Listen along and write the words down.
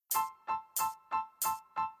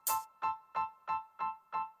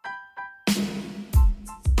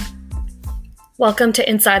Welcome to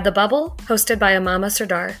Inside the Bubble, hosted by Amama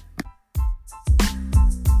Sardar.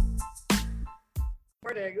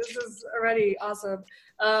 This is already awesome.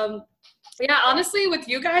 Yeah, honestly, with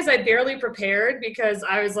you guys, I barely prepared because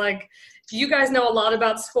I was like, you guys know a lot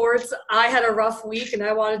about sports. I had a rough week and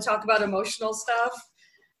I want to talk about emotional stuff.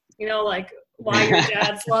 You know, like why your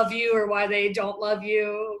dads love you or why they don't love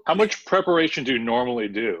you. How much preparation do you normally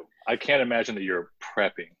do? I can't imagine that you're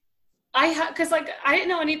prepping. Because I didn't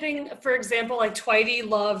know anything. For example, like Twitey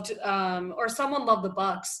loved, or someone loved the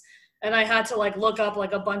Bucks, and I had to look up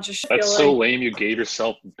a bunch of shit. That's so lame. You gave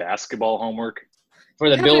yourself basketball homework for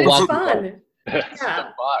the Bill Walton. Fun. Yeah. The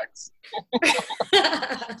Bucks.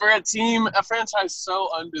 For a franchise so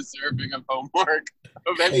undeserving of homework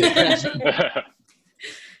of any attention.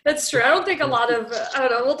 That's true. I don't think a lot of I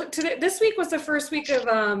don't know. Well, this week was the first week of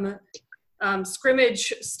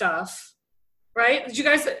scrimmage stuff. Right?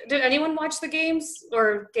 Did anyone watch the games?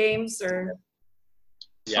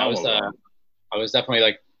 Yeah, I was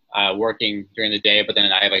definitely working during the day, but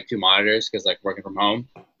then I have two monitors because working from home,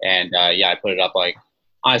 and I put it up on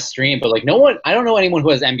a stream. But I don't know anyone who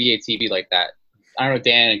has NBA TV like that. I don't know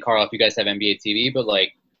Dan and Carl if you guys have NBA TV, but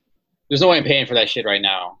there's no way I'm paying for that shit right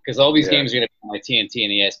now because all these games are gonna be on TNT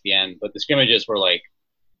and ESPN. But the scrimmages were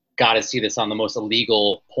gotta see this on the most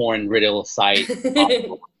illegal porn riddle site.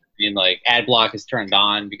 And ad block is turned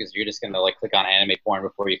on because you're just gonna click on anime porn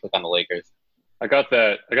before you click on the Lakers. I got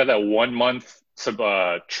that 1 month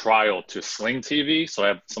trial to Sling TV, so I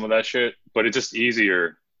have some of that shit. But it's just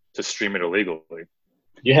easier to stream it illegally.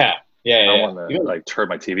 Yeah. I don't want to turn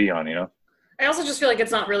my TV on, you know. I also just feel like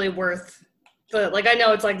it's not really worth the I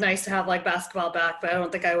know it's nice to have basketball back, but I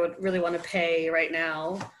don't think I would really want to pay right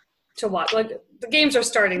now to watch. The games are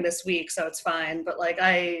starting this week, so it's fine. But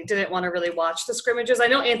I didn't want to really watch the scrimmages. I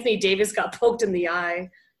know Anthony Davis got poked in the eye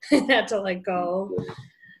and had to go.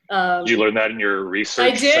 Did you learn that in your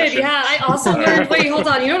research? I did, session? yeah. I also learned. Wait, hold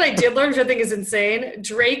on. You know what I did learn, which I think is insane?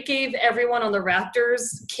 Drake gave everyone on the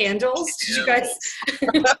Raptors candles. Did you guys?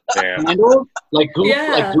 Candles? Goop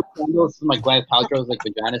candles from Gwyneth Paltrow's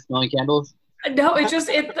vagina smelling candles. No,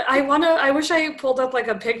 I wish I pulled up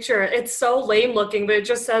a picture. It's so lame looking, but it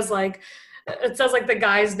just says the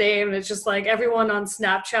guy's name, and it's just everyone on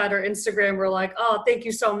Snapchat or Instagram were oh, thank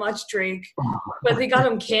you so much, Drake. But they got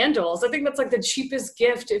him candles. I think that's the cheapest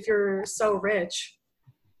gift if you're so rich.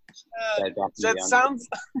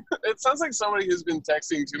 It sounds like somebody who's been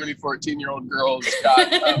texting too many 14-year-old girls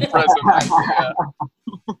got a present idea.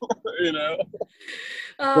 You know?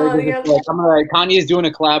 Kanye's doing a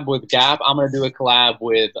collab with Gap. I'm gonna do a collab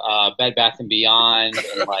with Bed Bath & Beyond. And,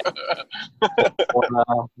 you know what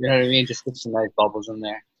I mean? Just put some nice bubbles in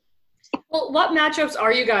there. Well, what matchups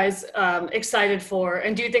are you guys excited for?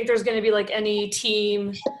 And do you think there's going to be any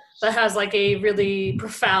team that has a really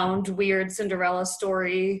profound, weird Cinderella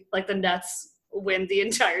story, like the Nets win the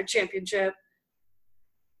entire championship?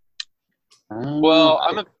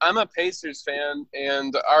 Well, I'm a Pacers fan,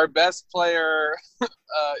 and our best player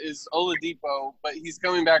is Oladipo, but he's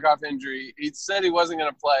coming back off injury. He said he wasn't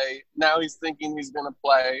going to play. Now he's thinking he's going to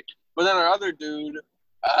play. But then our other dude,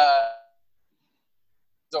 a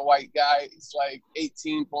white guy, he's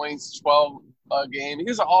 18 points, 12 a game. He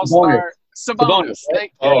was an all-star. Sabonis.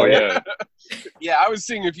 Oh, yeah. Yeah, I was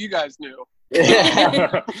seeing if you guys knew.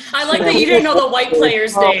 I like that you didn't know the white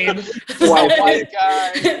player's name. White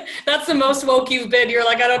guy. That's the most woke you've been. You're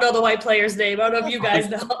I don't know the white player's name. I don't know if you guys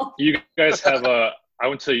know. You guys have I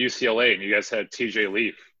went to UCLA, and you guys had TJ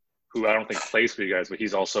Leaf, who I don't think plays for you guys, but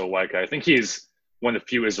he's also a white guy. I think he's one of the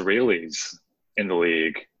few Israelis in the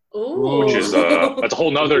league. Ooh. Which is that's a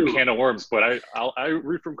whole nother can of worms. But I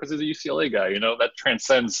root for him because he's a UCLA guy. You know, that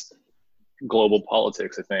transcends global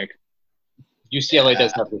politics, I think. UCLA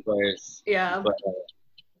does have the players. Yeah. But,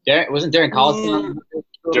 wasn't Darren Collison?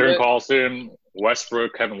 Darren Collison,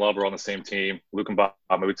 Westbrook, Kevin Love were on the same team. Luke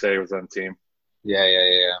Mbamute was on the team.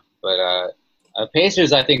 Yeah. But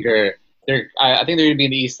Pacers, I think they're going to be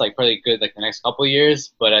in the East pretty good the next couple of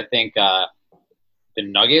years. But I think the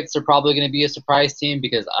Nuggets are probably going to be a surprise team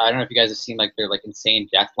because I don't know if you guys have seen their insane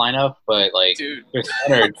death lineup, but dude, their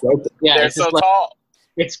center, they're so tall.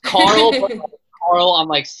 It's Carl on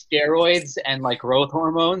steroids and growth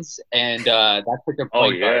hormones, and that's their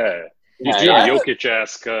point guard. He's doing a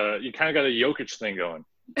Jokic-esque. You kind of got a Jokic thing going.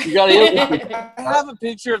 You got a Jokic. I have a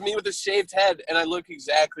picture of me with a shaved head, and I look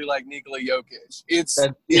exactly like Nikola Jokic. It's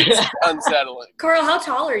unsettling. Carl, how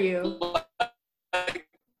tall are you?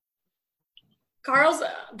 Carl's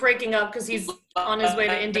breaking up because he's on his way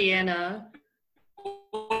to Indiana.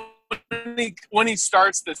 When he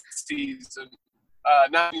starts this season,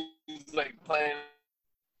 now he's playing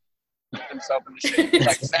himself in the shape.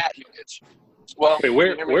 Fat Jokic. Well, Wait,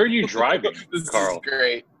 where are you driving, this Carl? is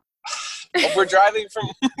great. We're driving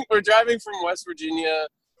from West Virginia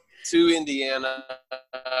to Indiana.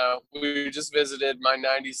 We just visited my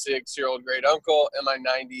 96-year-old great uncle and my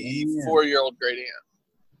 94-year-old great aunt.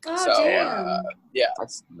 Oh, So, damn. Yeah.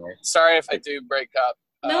 That's nice. Sorry if I do break up.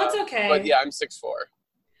 No, it's okay. But yeah, I'm 6'4".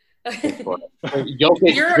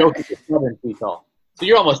 Jokic is 7 feet tall. So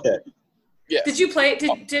you're almost there. Yeah. Did you play?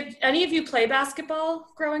 Did any of you play basketball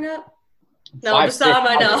growing up? No, 5'6". just Sam.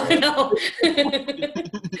 I know.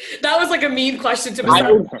 That was like a mean question to me.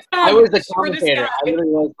 I was the commentator. I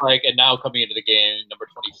literally was like, and now coming into the game, number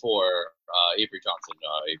 24, Avery Johnson.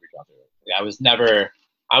 Yeah, I was never.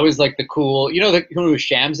 I was like the cool. You know who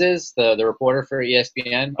Shams is? The reporter for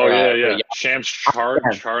ESPN. Oh yeah. Shams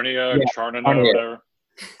Charania, whatever.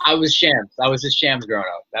 I was Shams. I was just Shams growing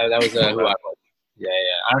up. That was who I was. Yeah.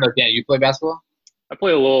 I don't know, Dan. You play basketball? I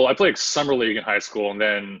played a little. I played summer league in high school, and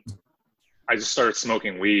then I just started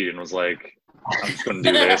smoking weed and was like, I'm just going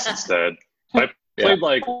to do this instead. I played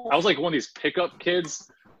I was like one of these pickup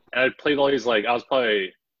kids, and I played all these I was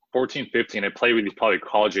probably 14, 15. I played with these probably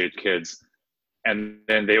college age kids, and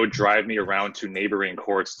then they would drive me around to neighboring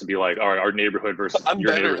courts to be like, all right, our neighborhood versus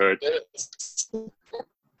your neighborhood.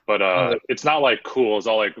 But it's not cool. It's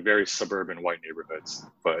all very suburban white neighborhoods,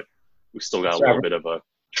 but we still got a little bit of a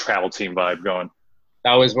travel team vibe going.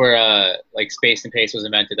 That was where space and pace was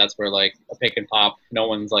invented. That's where a pick and pop. No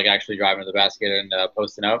one's actually driving to the basket and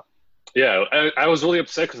posting out. Yeah, I was really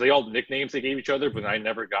upset because they all nicknames they gave each other, but I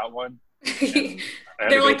never got one.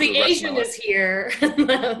 They're like the Asian is here.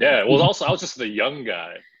 Yeah, well, also I was just the young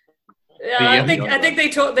guy. Yeah, I think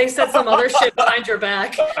they said some other shit behind your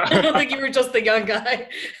back. I don't think you were just the young guy.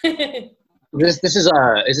 This is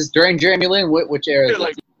this during Jeremy Lin? Which era is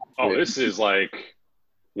this? Oh, this is Wang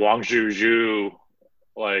Zhuzhu,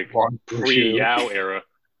 pre-Yao era.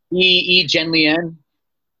 Yi Jen Lien.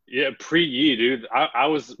 Yeah, pre-Yi, dude. I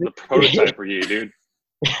was the prototype for Yi, dude.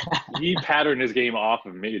 He patterned his game off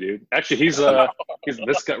of me, dude. Actually, he's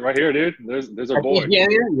this guy right here, dude. There's our boy. Yeah.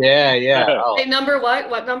 Oh. Hey, number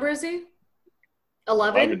what? What number is he?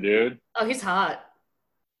 11, dude. Oh, he's hot.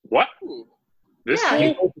 What? This?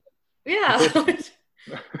 Yeah.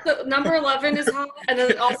 So number 11 is hot, and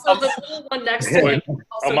then also the little one next to him.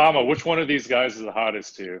 Mama, which one of these guys is the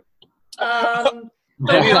hottest to you?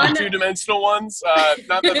 The two-dimensional ones,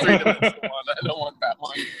 not the three-dimensional one. I don't want that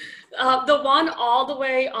one. The one all the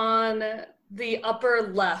way on the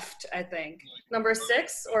upper left, I think. Number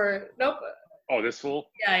 6 or nope. Oh, this fool?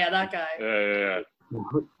 Yeah, that guy. Yeah.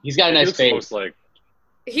 He's got a nice face.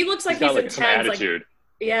 He looks like he's intense. Some attitude.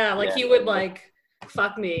 He would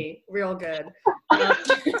fuck me real good.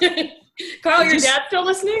 Carl, your dad's still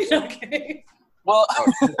listening? Okay. Well,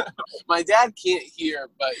 my dad can't hear,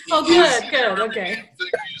 but good. Okay.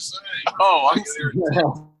 Oh, I'm serious.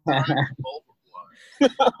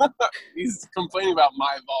 He's complaining about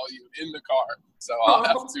my volume in the car, so I'll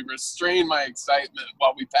have to restrain my excitement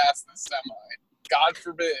while we pass this semi. God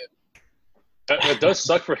forbid. It does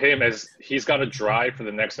suck for him as he's got to drive for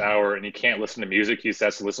the next hour and he can't listen to music. He has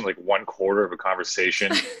to listen to 1/4 of a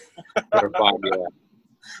conversation.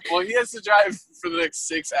 Well, he has to drive for the next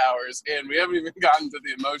 6 hours, and we haven't even gotten to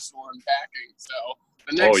the emotional unpacking. So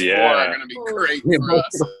the next 4 are going to be great for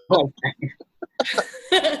us.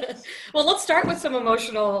 Well, let's start with some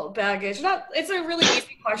emotional baggage. It's a really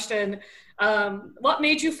easy question. What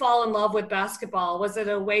made you fall in love with basketball? Was it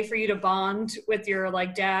a way for you to bond with your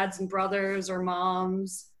dads and brothers or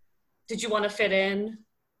moms? Did you want to fit in?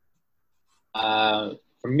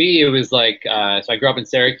 For me, it was so I grew up in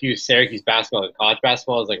Syracuse. Syracuse basketball, college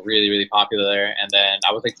basketball is really, really popular there. And then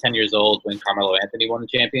I was 10 years old when Carmelo Anthony won the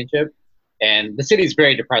championship. And the city's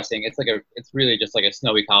very depressing. It's really just a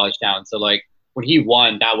snowy college town. So when he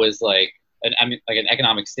won, that was an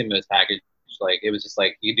economic stimulus package. It was just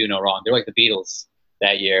you do no wrong. They're the Beatles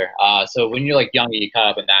that year. So when you're young and you cut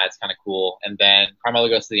up in that, it's kind of cool. And then Carmelo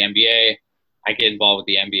goes to the NBA. I get involved with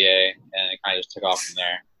the NBA, and it kind of just took off from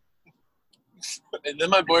there. And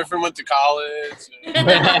then my boyfriend went to college.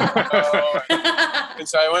 And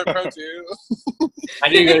so I went pro too. I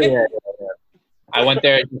didn't go there. I went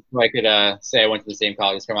there just so I could say I went to the same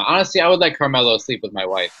college as Carmelo. Honestly, I would let Carmelo sleep with my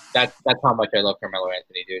wife. That's how much I love Carmelo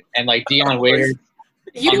Anthony, dude. And Dion Waiters.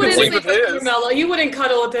 You wouldn't sleep with Carmelo. You wouldn't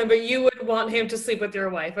cuddle with him, but you would want him to sleep with your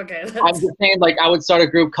wife. Okay. I'm just saying, I would start a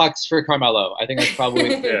group cucks for Carmelo. I think that's probably.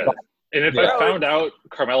 Yeah. And if I found out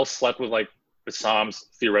Carmelo slept with Bassam's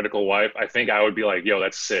theoretical wife, I think I would be yo,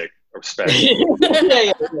 that's sick. Respect.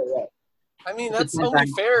 Yeah. I mean, that's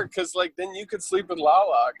only fair because then you could sleep with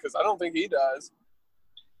Lala because I don't think he does.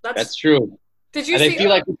 That's true. Did you and see? I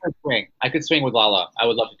feel we could swing. I could swing with Lala. I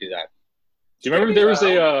would love to do that. Do you remember there was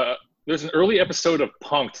there's an early episode of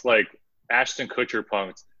Punk'd, like Ashton Kutcher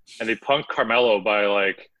Punk'd, and they punked Carmelo by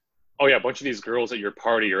like, oh yeah, a bunch of these girls at your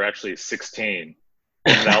party are actually 16.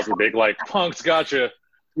 And that was the big like, Punk'd, gotcha.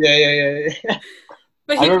 Yeah.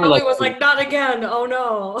 But he probably was like, not again. Oh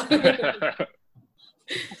no.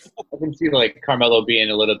 I can see like Carmelo being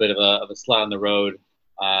a little bit of a slut on the road.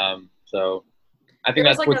 So I think it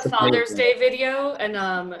was that's like a Father's Day video, and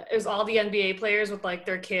it was all the NBA players with like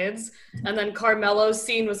their kids, and then Carmelo's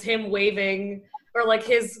scene was him waving, or like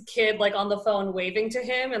his kid like on the phone waving to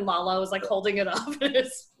him, and Lala was like holding it up.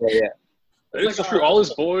 Yeah. It's like, true. All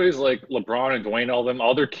his boys, like LeBron and Dwayne,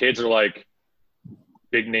 all their kids are like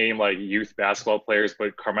big name, like youth basketball players.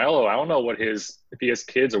 But Carmelo, I don't know if he has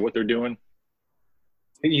kids or what they're doing.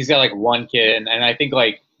 He's got like one kid, and I think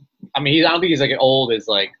like, I mean, I don't think he's like old as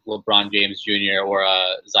like LeBron James Jr. or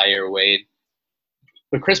Zaire Wade.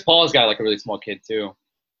 But Chris Paul's got like a really small kid too.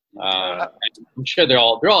 I'm sure they're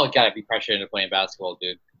all gotta be pressured into playing basketball,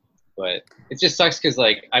 dude. But it just sucks because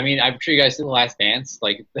like, I mean, I'm sure you guys see The Last Dance.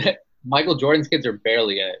 Like Michael Jordan's kids are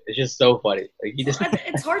barely in it. It's just so funny. Like he just.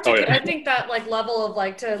 It's hard to. I think that like level of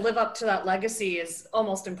like to live up to that legacy is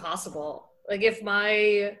almost impossible. Like if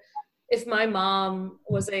my mom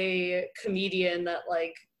was a comedian that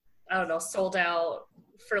like, I don't know, sold out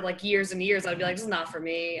for like years and years, I'd be like, this is not for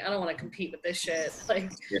me. I don't want to compete with this shit. Like,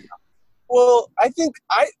 Yeah. Well, I think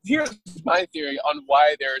here's my theory on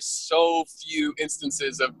why there's so few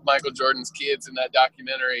instances of Michael Jordan's kids in that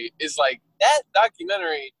documentary is like that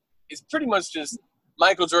documentary is pretty much just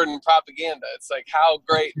Michael Jordan propaganda. It's like how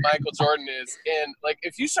great Michael Jordan is. And like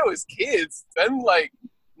if you show his kids, then like,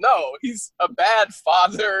 no, he's a bad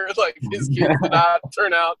father. Like his kids did not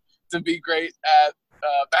turn out to be great at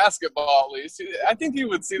basketball, at least. I think he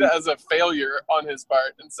would see that as a failure on his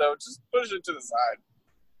part. And so just push it to the side.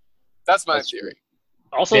 That's my theory.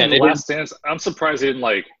 Also, in The Last Dance, I'm surprised they didn't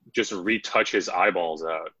like just retouch his eyeballs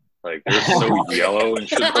out. Like they're so yellow and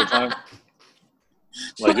shit the whole time.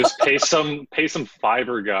 Like just pay some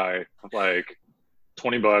fiber guy like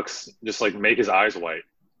 $20, just like make his eyes white.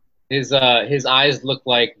 His eyes look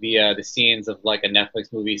like the scenes of like a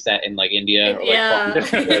Netflix movie set in like India. Or, yeah.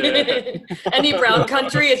 Any brown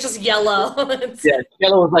country, it's just yellow. Yeah,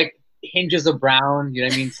 yellow with like hinges of brown. You know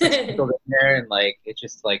what I mean? Sprinkled in there, and like it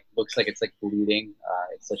just like looks like it's like bleeding.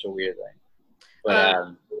 It's such a weird thing.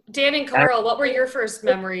 But Dan and Carl, what were your first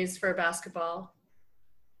memories for basketball?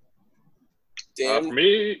 For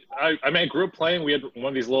me, I mean, I grew up playing. We had one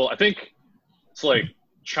of these little. I think it's like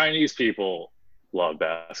Chinese people love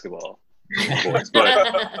basketball.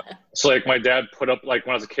 But so like my dad put up like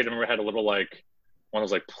when I was a kid, I remember I had a little like one of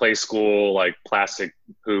those like play school like plastic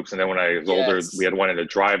hoops, and then when I was older, we had one in the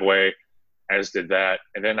driveway. I just did that,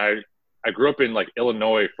 and then I grew up in like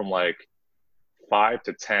Illinois from like 5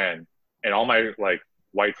 to 10, and all my like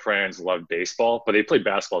white friends loved baseball, but they played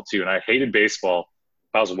basketball too, and I hated baseball.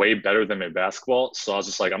 But I was way better than in basketball, so I was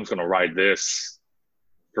just like, I'm just gonna ride this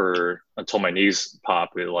until my knees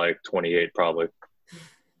pop at like 28 probably.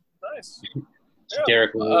 Nice.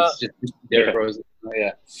 Derrick Rose, Derrick Rose. Oh,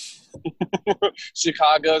 yeah.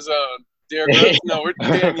 Chicago's own. Derrick Rose. No, we're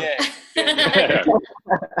Dan Yang.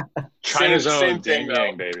 China's own same thing,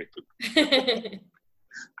 Yang, baby.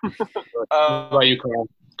 What about you, Carl?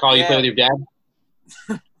 Carl, you play with your dad?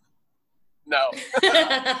 No.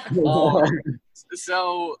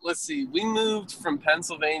 So let's see. We moved from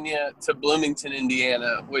Pennsylvania to Bloomington,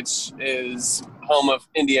 Indiana, which is home of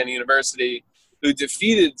Indiana University, who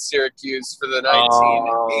defeated Syracuse for the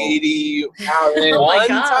 1981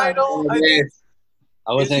 title.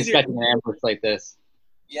 I wasn't expecting an ambush like this.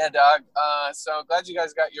 Yeah, dog. So glad you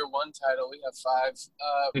guys got your one title. We have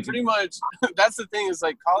 5. Pretty much, that's the thing is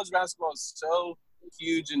like college basketball is so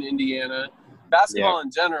huge in Indiana, basketball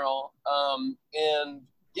in general, and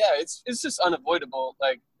yeah, it's just unavoidable.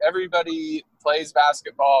 Like everybody plays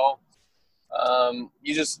basketball.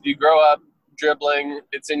 You grow up dribbling.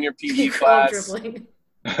 It's in your PE class.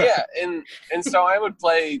 Yeah, and so I would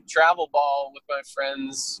play travel ball with my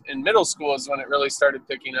friends in middle school is when it really started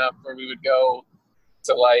picking up, where we would go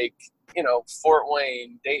to like, Fort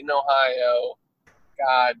Wayne, Dayton, Ohio,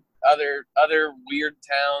 other weird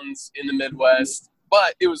towns in the Midwest.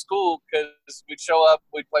 But it was cool because we'd show up,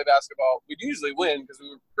 we'd play basketball. We'd usually win because we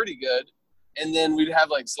were pretty good. And then we'd have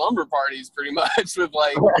like slumber parties pretty much with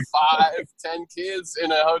like 5-10 kids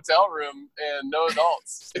in a hotel room and no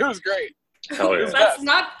adults. It was great. Hell yeah. That's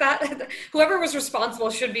not that. Whoever was responsible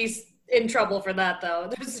should be in trouble for that, though.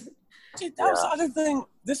 Dude, that was the other thing.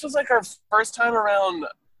 This was like our first time around,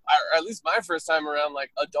 or at least my first time around,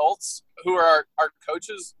 like adults who are our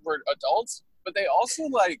coaches were adults, but they also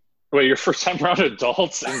like Wait, your first time around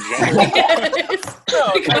adults in general? Yes.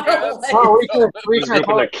 No, We got okay. away. This group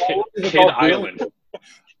in the Kid Island.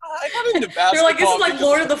 I got into basketball. They're like, this is like because,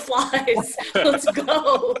 Lord of the Flies. Let's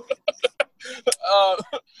go.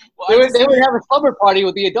 well, They would have a slumber party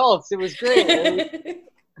with the adults. It was great.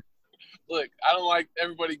 Look, I don't like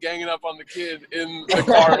everybody ganging up on the kid in the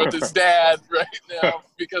car with his dad right now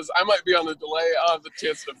because I might be on the delay. I'll have the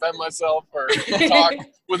chance to defend myself or talk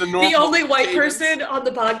with a normal. The only white cadence. person on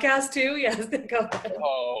the podcast too. Yes, go ahead.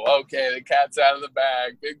 Oh, okay. The cat's out of the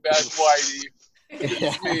bag. Big bad Whitey.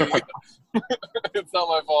 It's me. It's not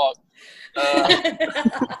my fault.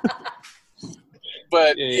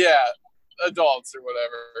 But yeah, adults or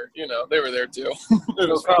whatever, they were there too. It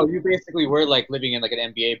was So, Carl, fun. you basically were like living in like an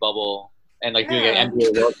NBA bubble and like doing an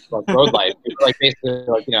NBA road life. You were like basically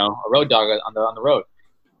like a road dog on the road.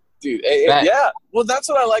 Dude, That- yeah. Well, that's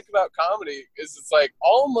what I like about comedy is it's like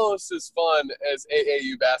almost as fun as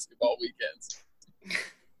AAU basketball weekends.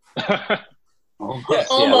 Almost. Yeah.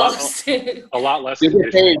 Almost. A lot less You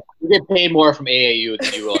conditioning. get paid more from AAU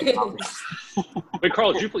than you will at comedy. Wait,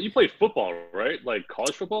 Carl, you played football, right? Like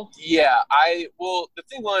college football? Yeah, the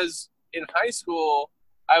thing was in high school,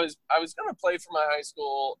 I was gonna play for my high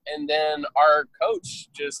school, and then our coach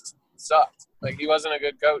just sucked. Like he wasn't a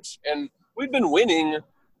good coach, and we'd been winning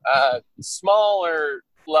smaller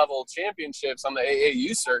level championships on the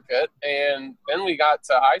AAU circuit, and then we got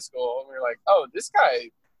to high school, and we were like, oh, this guy,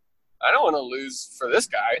 I don't want to lose for this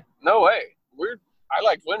guy. No way. I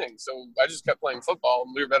liked winning, so I just kept playing football,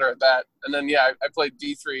 and we were better at that. And then, yeah, I played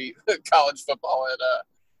D3 college football at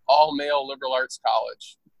all-male liberal arts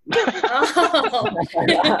college. Oh.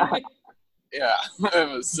 Yeah, it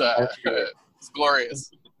was glorious.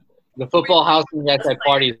 The football house and at that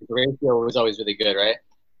party, the ratio was always really good, right?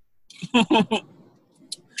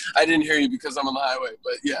 I didn't hear you because I'm on the highway,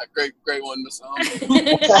 but yeah, great one, Miss Ellen.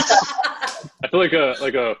 I feel like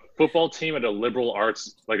a football team at a liberal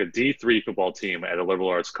arts, like a D3 football team at a liberal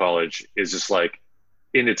arts college, is just like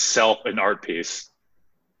in itself an art piece.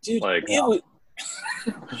 Dude, Like-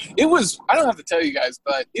 it was. I don't have to tell you guys,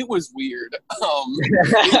 but it was weird.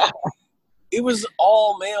 It was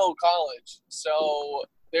all male college, so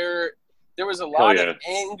there was a lot yeah. of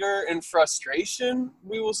anger and frustration.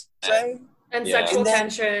 We will say. And Yeah. sexual And then-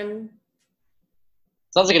 tension.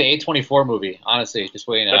 Sounds like an A24 movie, honestly. Just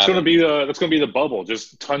waiting to That's happen. gonna be the bubble.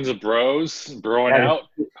 Just tons of bros broing Yeah. out,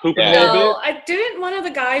 hooping Yeah. a little No, I didn't. One of the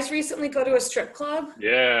guys recently go to a strip club. bit.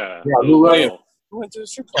 Yeah. Yeah, Lou Lil Williams. Will. I went to a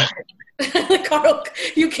strip club. Carl,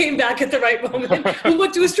 you came back at the right moment. Who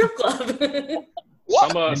went to a strip club?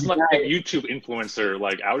 What? Some like YouTube influencer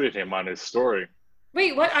like outed him on his story.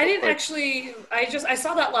 Wait, what? I didn't Like- actually. I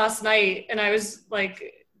saw that last night, and I was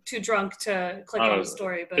like too drunk to click on the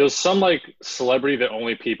story. But It was some like celebrity that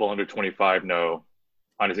only people under 25 know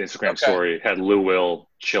on his Instagram Okay. story had Lou Will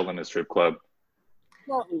chill in a strip club.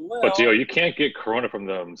 Well, But you can't get corona from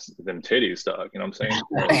them titties, dog. You know what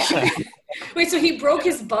I'm saying? wait, so he broke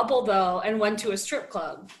his bubble though and went to a strip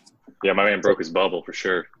club. Yeah, my man broke his bubble for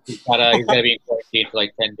sure. He's gotta be in quarantine for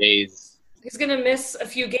like 10 days. He's gonna miss a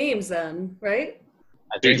few games then, right?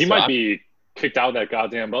 I Dude, think he so. might be kicked out of that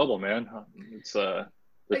goddamn bubble, man. It's they're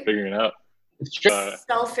figuring it out. It's true.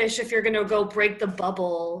 Selfish if you're gonna go break the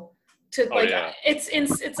bubble. To like, yeah.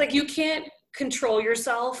 it's like you can't control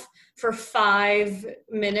yourself for 5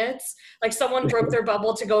 minutes. Like someone broke their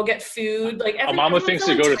bubble to go get food. Like A mama everyone's thinks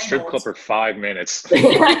so to go to strip club entitled. for 5 minutes.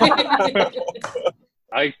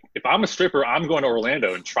 If I'm a stripper, I'm going to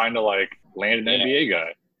Orlando and trying to like land an Yeah. NBA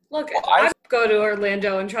guy. Look, Well, I go to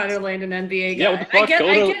Orlando and try to land an NBA guy. Yeah, what the I fuck? get Go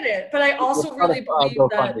to- it, but I also really believe that.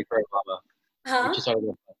 GoFundMe for a mama. Huh? We just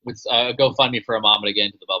started with GoFundMe for a mama to get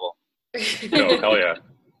into the bubble. No, hell yeah.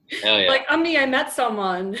 Hell yeah. Like I met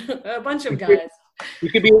someone, a bunch of guys. you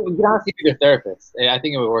could honestly be a therapist. I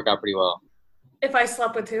think it would work out pretty well. If I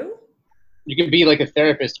slept with who? You could be like a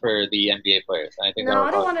therapist for the NBA players. And I think No, that I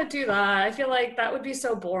would don't work. want to do that. I feel like that would be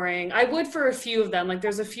so boring. I would for a few of them. Like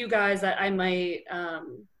there's a few guys that I might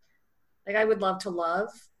like I would love to love,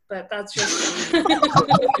 but that's just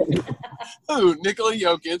Ooh, Nikola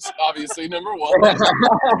Jokic, obviously number one.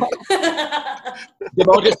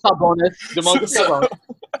 Demotis Sabonis. Demotis Sabonis.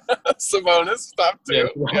 Sabonis, top two.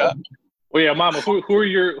 Yeah. Well, yeah, Mama. Who are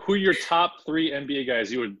your top 3 NBA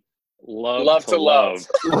guys you would love to love.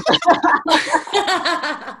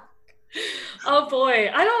 Oh boy,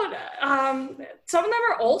 I don't. Some of them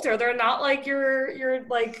are older. They're not like you're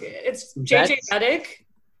like it's JJ That's- Redick.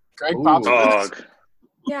 Greg Ooh. Popovich. Dog.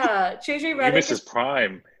 Yeah, JJ He Redick. missed his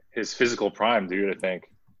prime, his physical prime, dude. I think.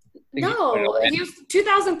 No, he was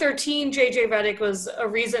 2013. JJ Redick was a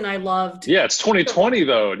reason I loved. Yeah, it's 2020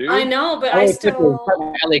 though, dude. I know, but I still.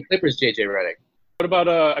 LA Clippers, JJ Redick. What about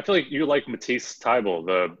I feel like you like Matisse Thybulle,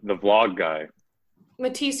 the vlog guy.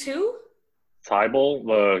 Matisse who? Thybulle,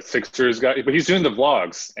 the Sixers guy, but he's doing the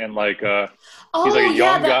vlogs and like Oh, he's like a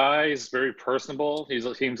yeah, young guy. He's very personable. He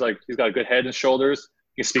seems like he's got a good head and shoulders.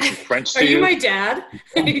 He speaks in French to Are you. you my dad?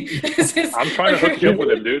 I'm trying to hook you up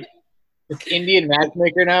with him, dude. Indian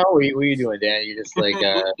matchmaker now? What are you doing, Dan? You just like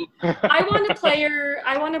I want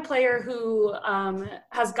a player who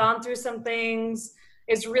has gone through some things,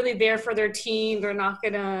 is really there for their team. They're not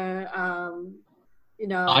gonna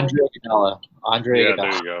Andre Iguodala. Yeah, there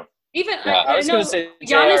you go. Even I I was know going to say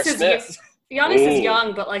Giannis J.R. Smith. is Ooh.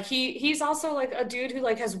 young, but like he's also like a dude who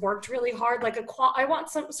like has worked really hard. Like I want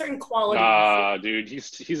some certain qualities. Nah, dude, he's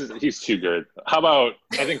too good. How about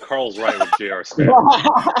I think Carl's right with J.R. Smith.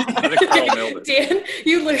 I think Carl nailed it. Dan,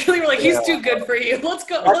 you literally were like, he's too good for you. Let's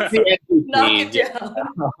go. Let's knock it down.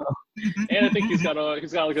 And I think he's got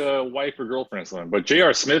like a wife or girlfriend or something. But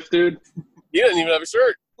J.R. Smith, dude, He doesn't even have a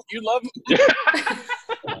shirt. You love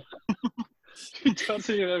him. he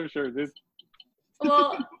doesn't even have a shirt, dude.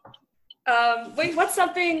 Well, wait, what's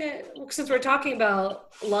something, since we're talking about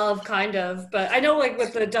love, kind of, but I know like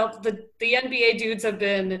with the NBA dudes have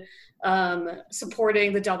been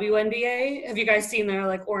supporting the WNBA. Have you guys seen their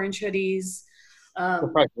like orange hoodies? It's a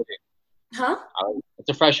fresh hoodie. Huh? It's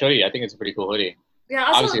a fresh hoodie. I think it's a pretty cool hoodie. Yeah,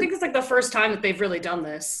 also, I Obviously- think it's like the first time that they've really done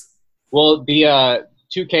this. Well, the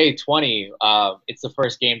 2K20, it's the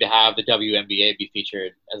first game to have the WNBA be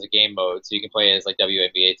featured as a game mode, so you can play as like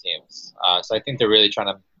WNBA teams. So I think they're really trying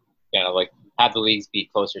to, like have the leagues be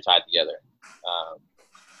closer tied together.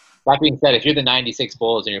 That being said, if you're the '96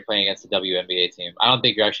 Bulls and you're playing against the WNBA team, I don't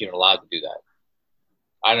think you're actually even allowed to do that.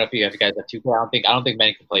 I don't know if you guys have 2K. I don't think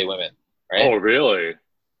men can play women, right? Oh, really?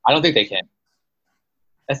 I don't think they can.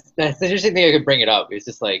 That's the interesting thing. I could bring it up. It's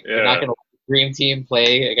just like you're not going to dream team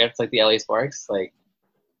play against like the LA Sparks, like.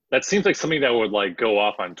 That seems like something that would like go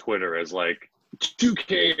off on Twitter as like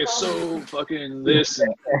 2K is so fucking this.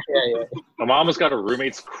 And Yeah. my mom has got her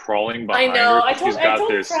roommates crawling I behind know. her. I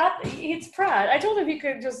told this. Pratt, it's Pratt. I told him he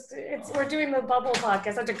could just. We're doing the bubble podcast.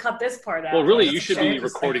 I have to cut this part out. Well, really, Just you should show be it,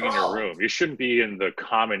 just recording like, in your room. You shouldn't be in the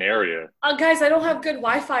common area. Guys, I don't have good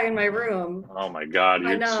Wi-Fi in my room. Oh my god, I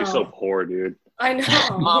you're know. so poor, dude. I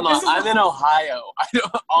know. Mama, This is- I'm in Ohio.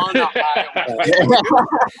 On Ohio.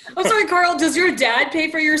 I'm sorry, Carl. Does your dad pay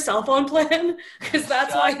for your cell phone plan? Because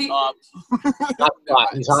that's why he.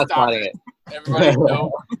 He's not spotting it. Everybody,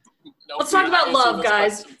 no. Let's talk about answer love, those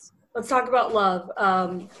guys. questions. Let's talk about love.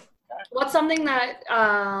 What's something that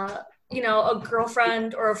a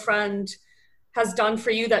girlfriend or a friend has done for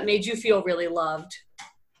you that made you feel really loved?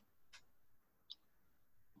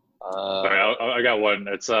 Sorry, I got one.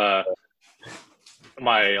 It's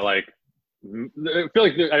my like. I feel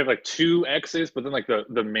like I have like two exes, but then like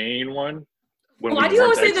the main one. Why do you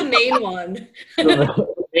always say the main one?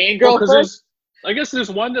 Main Well, girlfriend? I guess there's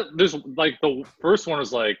one that there's like the first one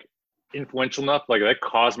was like influential enough, like that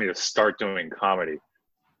caused me to start doing comedy.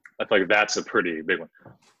 I feel like that's a pretty big one.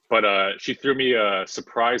 But she threw me a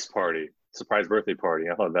surprise birthday party.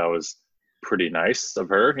 I thought that was pretty nice of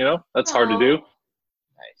her. That's hard to do.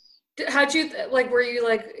 How'd you were you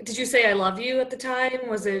like? Did you say I love you at the time?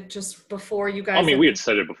 Was it just before you guys? I mean, we had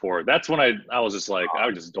said it before. That's when I was just like, I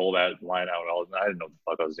would just dole that line out. I didn't know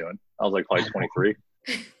what the fuck I was doing. I was like probably 23.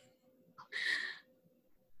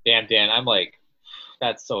 Damn, Dan, I'm like,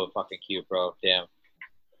 that's so fucking cute, bro. Damn.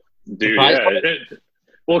 Dude, yeah.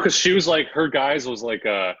 Well, because she was like, her guys was like,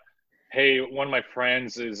 hey, one of my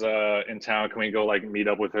friends is in town. Can we go like meet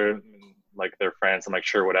up with her, like their friends? I'm like,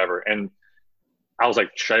 sure, whatever. And I was like,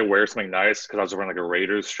 should I wear something nice? Because I was wearing like a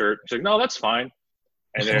Raiders shirt. She's like, no, that's fine.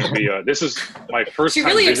 And then this is my first She time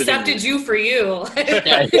really visiting. accepted you for you.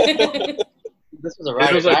 This was a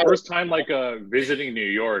It was ride. like first time like visiting New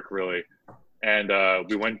York, really. And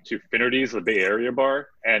we went to Finnerty's, the Bay Area bar,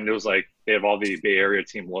 and it was like they have all the Bay Area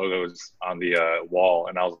team logos on the wall.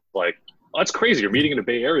 And I was like, oh, that's crazy. You're meeting in a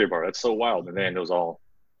Bay Area bar. That's so wild. And then it was all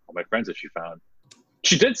my friends that she found.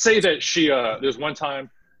 She did say that she there's one time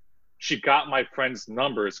she got my friends'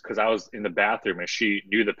 numbers because I was in the bathroom and she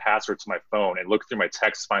knew the password to my phone and looked through my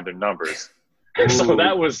text to find their numbers. So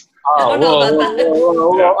that was Oh, I don't know about that.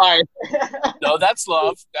 whoa. All right. No, that's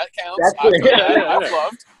love. That counts. That's I've good. done that. Yeah. I've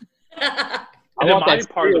loved. and then want my that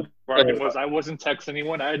part of the spirit. bargain was I wasn't texting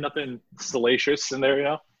anyone. I had nothing salacious in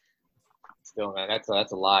there, Still, man, that's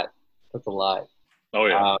a lot. That's a lot. Oh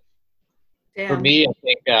yeah. Damn. For me, I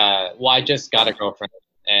think, I just got a girlfriend,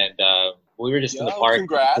 and we were just in the Yo, park.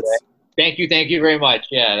 congrats. Today. Thank you very much.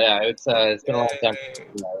 Yeah. It's been a long time.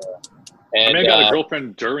 And I got a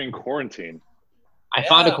girlfriend during quarantine. I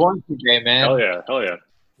found a quarantine day, man. Hell yeah.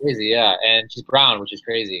 Crazy, yeah. And she's brown, which is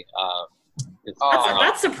crazy.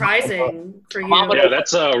 That's surprising for you. Yeah,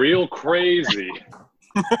 that's real crazy.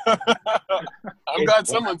 I'm glad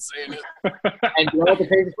someone's saying it. And you know what the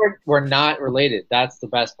crazy part? We're not related. That's the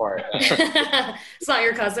best part. It's not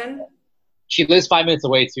your cousin? She lives 5 minutes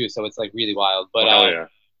away too, so it's like really wild. But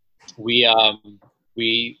we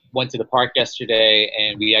went to the park yesterday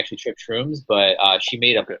and we actually tripped shrooms. But she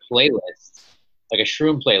made a playlist, like a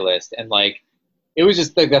shroom playlist, and like it was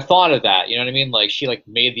just like the thought of that. You know what I mean? Like she like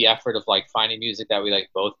made the effort of like finding music that we like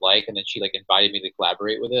both like, and then she like invited me to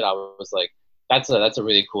collaborate with it. I was like, that's a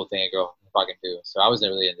really cool thing a girl can fucking do. So I was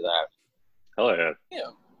really into that. Hell yeah.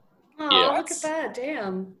 Oh, look at that!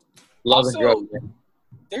 Damn. Love and drugs.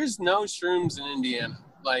 There's no shrooms in Indiana.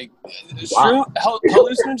 Like,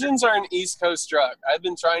 hallucinogens are an East Coast drug. I've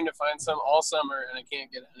been trying to find some all summer, and I can't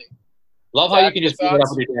get any. Love how you can just pick it up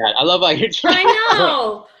with your dad. I love how you're trying. I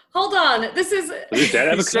know. Hold on. This is. Does your dad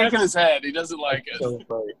have He's shaking his head. He doesn't like it.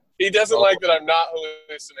 He doesn't like that I'm not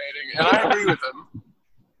hallucinating, and I agree with him.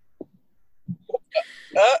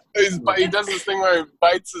 He does this thing where he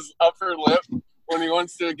bites his upper lip when he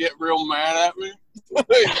wants to get real mad at me.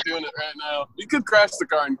 He's doing it right now. He could crash the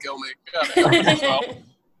car and kill me.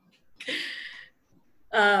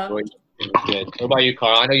 Good. What about you,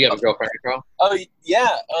 Carl? I know you have a girlfriend, Carl. Oh,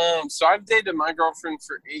 yeah. So I've dated my girlfriend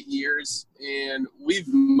for 8 years, and we've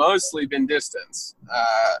mostly been distance.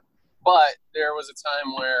 But there was a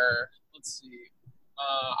time where, let's see,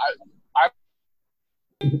 I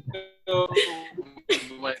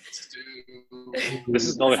went to... This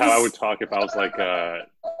is normally how I would talk if I was like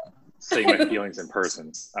saying my feelings in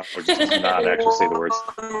person. I would just not actually say the words.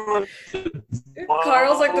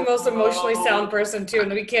 Carl's like the most emotionally sound person too,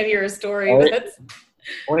 and we can't hear his story. I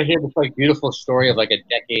want to hear this like beautiful story of like a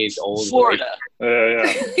decade old Florida.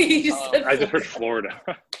 Yeah. I just heard Florida.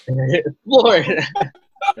 Florida.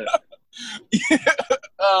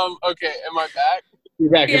 Okay, am I back?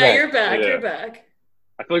 You're back. You're back. Yeah. You're back.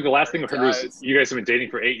 I feel like the last thing I heard was you guys have been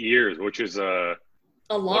dating for 8 years, which is a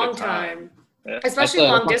long time. Yeah. Especially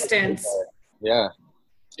long distance. Yeah.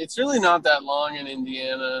 It's really not that long in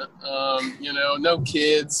Indiana. No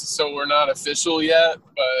kids, so we're not official yet,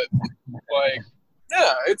 but like,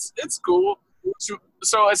 yeah, it's cool.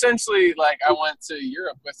 So essentially, like, I went to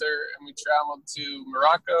Europe with her, and we traveled to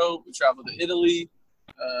Morocco. We traveled to Italy.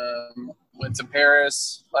 Went to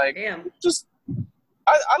Paris. Like, damn. Just,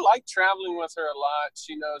 I like traveling with her a lot.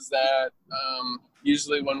 She knows that.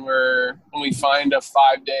 Usually when we find a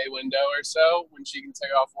 5-day window or so, when she can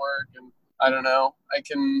take off work, and I don't know, I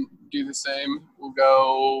can do the same. We'll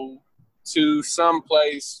go to some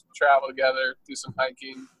place, travel together, do some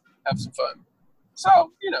hiking, have some fun.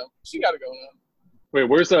 So, she got it going on. Wait,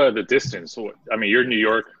 where's the distance? I mean, you're in New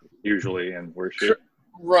York usually, and where's she?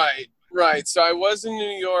 Right. So I was in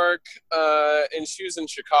New York, and she was in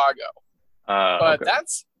Chicago. But okay.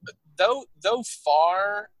 that's though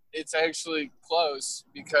far. It's actually close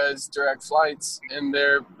because direct flights, and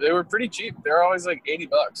they were pretty cheap. They're always like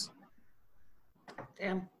 $80.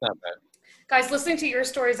 Damn. Not bad. Guys, listening to your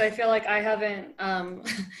stories, I feel like I haven't.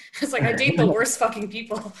 It's like I date the worst fucking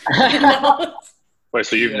people. Wait,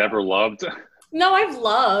 so you've never loved? No, I've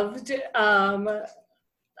loved. I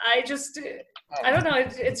don't know.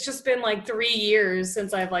 It's just been like 3 years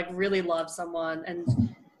since I've like really loved someone, and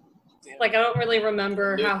like I don't really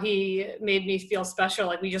remember how he made me feel special.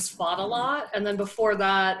 Like we just fought a lot, and then before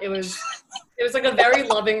that, it was like a very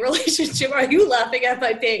loving relationship. Are you laughing at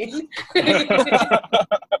my pain? I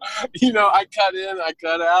cut in, I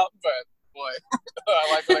cut out, but boy,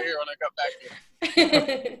 I like what I hear when I cut back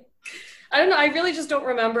in. I don't know. I really just don't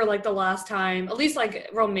remember like the last time, at least like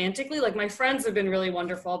romantically. Like my friends have been really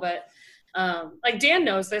wonderful, but like Dan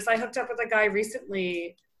knows this. I hooked up with a guy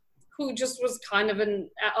recently who just was kind of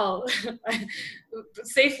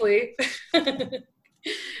safely, who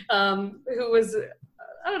was,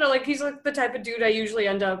 I don't know, like he's like the type of dude I usually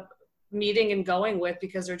end up meeting and going with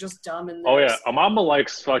because they're just dumb and Oh yeah, Amama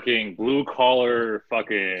likes fucking blue collar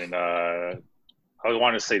fucking. I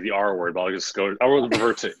want to say the R word, but I will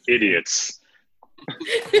revert to idiots.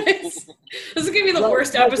 This is gonna be the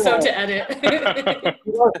worst episode to edit.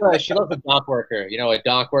 She loves a dock worker. A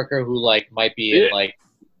dock worker who like might be in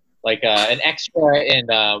like an extra in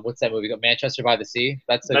what's that movie? Manchester by the Sea.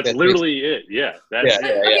 That's literally it. Yeah.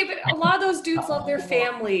 Okay, but a lot of those dudes love their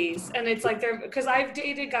families, and it's like because I've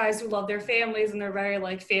dated guys who love their families and they're very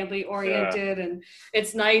like family oriented, and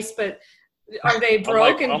it's nice. But Are they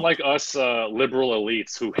broke? Unlike us liberal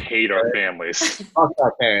elites who hate our families. Fuck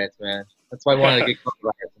our parents, man. That's why I wanted to get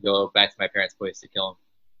coronavirus and go back to my parents' place to kill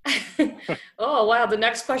him. Oh, wow. The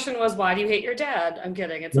next question was, why do you hate your dad? I'm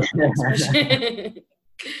kidding. It's not the next question.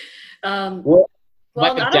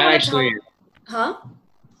 My dad actually. Huh?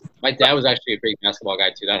 My dad was actually a big basketball guy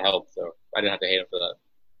too. That helped, so I didn't have to hate him for that.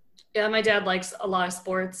 Yeah, my dad likes a lot of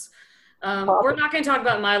sports. We're not going to talk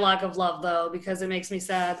about my lack of love, though, because it makes me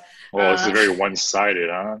sad. Well, this is very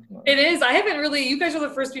one-sided, huh? It is. I haven't really – you guys are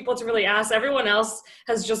the first people to really ask. Everyone else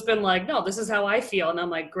has just been like, no, this is how I feel. And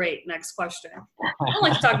I'm like, great, next question. I don't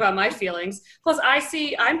like to talk about my feelings. Plus,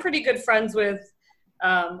 I'm pretty good friends with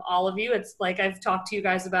all of you. It's like I've talked to you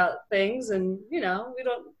guys about things, and,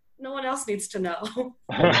 no one else needs to know.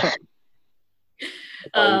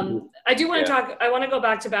 I do want to talk. I want to go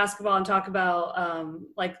back to basketball and talk about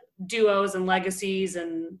like duos and legacies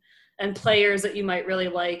and players that you might really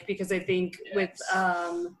like, because I think with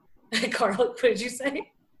Carl, what did you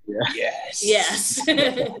say? Yeah. Yes.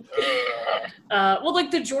 Well,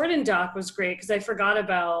 like the Jordan doc was great because I forgot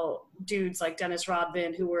about dudes like Dennis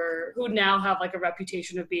Rodman who now have like a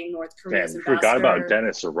reputation of being North Korea's ambassador. Forgot about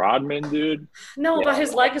Dennis Rodman, dude. No, but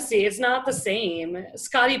his legacy, it's not the same.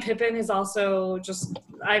 Scottie Pippen is also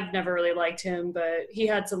I've never really liked him, but he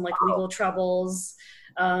had some like legal troubles.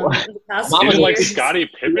 In the past You didn't like years. Scottie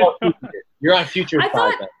Pippen? You're on future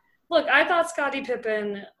side. Look, I thought Scottie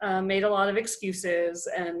Pippen made a lot of excuses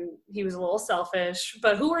and he was a little selfish.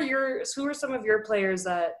 But who are some of your players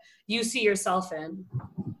that you see yourself in,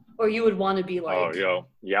 or you would want to be like? Oh, yo,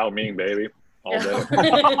 Yao Ming, baby, all day.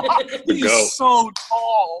 He's so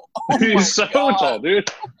tall. Oh He's so tall, dude.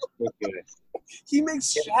 He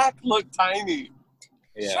makes Shaq look tiny.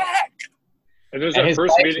 Yeah. Shaq. And there's that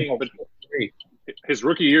first meeting, his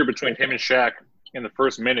rookie year between him and Shaq. In the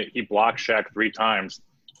first minute, he blocked Shaq 3 times.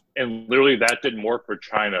 And literally that did more for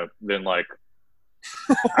China than, like,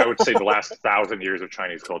 I would say the last 1,000 years of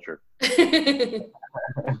Chinese culture. I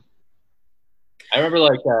remember,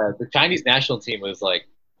 like, the Chinese national team was, like,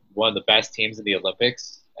 one of the best teams in the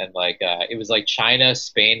Olympics. And, like, it was, like, China,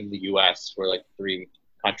 Spain, and the U.S. were, like, 3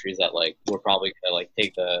 countries that, like, were probably going to, like,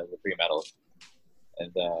 take the 3 medals.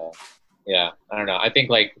 And, yeah, I don't know. I think,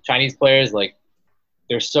 like, Chinese players, like,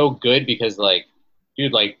 they're so good because, like,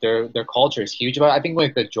 dude, like their culture is huge about it. I think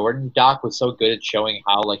like the Jordan doc was so good at showing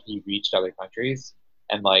how like he reached other countries,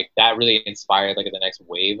 and like that really inspired like the next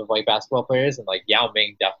wave of like basketball players. And like Yao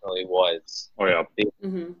Ming definitely was. Oh yeah, the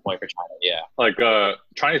point for China. Yeah, like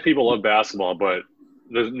Chinese people love basketball, but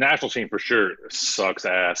the national team for sure sucks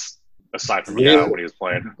ass. Aside from Yao when he was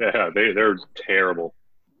playing, yeah, they're terrible.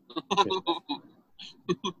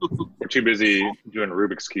 We're too busy doing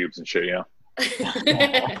Rubik's cubes and shit,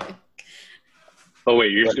 Oh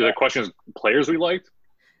wait, the question is players we liked?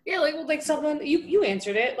 Yeah, like someone you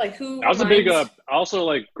answered it. Like who? I was a big also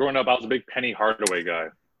like growing up. I was a big Penny Hardaway guy.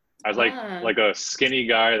 I was like a skinny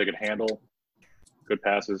guy that could handle good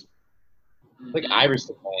passes. Like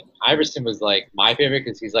Iverson, man. Iverson was like my favorite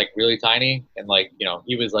because he's like really tiny and like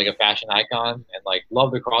he was like a fashion icon and like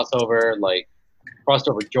loved the crossover. Like crossed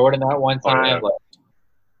over Jordan that one time. Yeah. Like,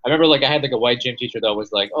 I remember, like, I had, like, a white gym teacher that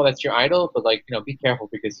was like, oh, that's your idol? But, like, be careful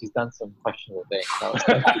because he's done some questionable things.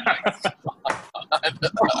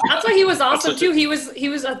 That's why he was awesome, too. He was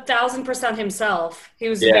 1,000% himself. He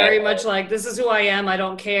was very much like, this is who I am. I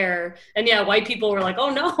don't care. And, yeah, white people were like, oh,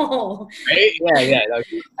 no. Right? Yeah.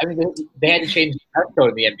 I mean, they had to change the dress code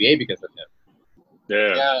in the NBA because of him.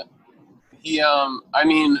 Yeah. He, I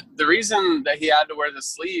mean, the reason that he had to wear the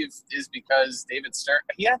sleeve is because David Stern,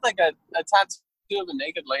 he had, like, a tattoo of a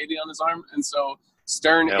naked lady on his arm, and so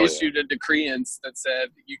Stern issued a decreance that said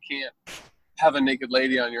you can't have a naked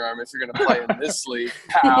lady on your arm if you're going to play in this sleeve,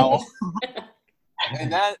 pal.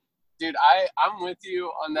 And that, dude, I'm with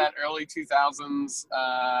you on that early 2000s.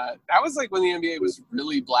 That was like when the NBA was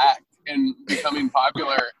really black and becoming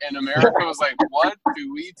popular, and America was like, what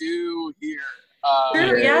do we do here?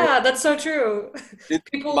 Yeah, that's so true.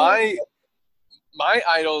 My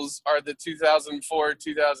idols are the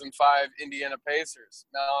 2004-2005 Indiana Pacers.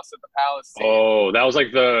 Now it's at the Palace. Oh, that was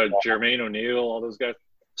like the Jermaine O'Neal, all those guys.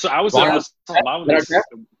 So I was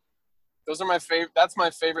those are my favorite. That's my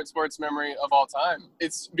favorite sports memory of all time.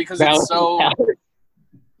 It's because it's so.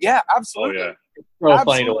 Yeah, absolutely. Oh, yeah.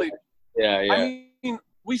 Absolutely. Yeah. I mean,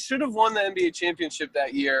 we should have won the NBA championship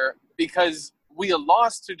that year because we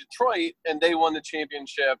lost to Detroit and they won the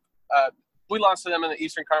championship. We lost to them in the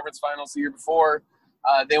Eastern Conference Finals the year before.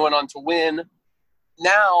 They went on to win.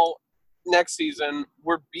 Now, next season,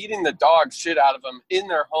 we're beating the dog shit out of them in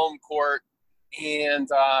their home court. And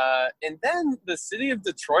then the city of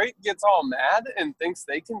Detroit gets all mad and thinks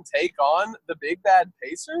they can take on the big bad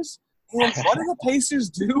Pacers. And what do the Pacers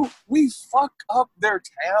do? We fuck up their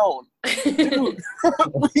town, dude.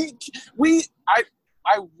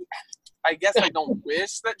 I guess I don't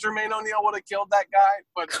wish that Jermaine O'Neal would have killed that guy,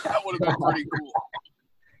 but that would have been pretty cool.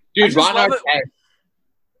 Dude, Ron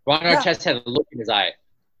Artest had a look in his eye.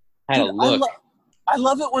 Had a look. I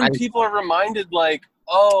love it when people are reminded, like,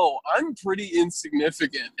 oh, I'm pretty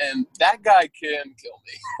insignificant, and that guy can kill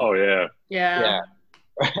me. Oh, yeah. Yeah.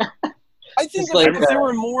 I think if there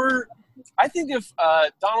were more – I think if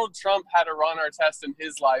Donald Trump had a Ron Artest in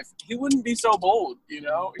his life, he wouldn't be so bold, you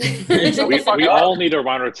know? We all need a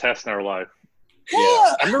Ron Artest in our life.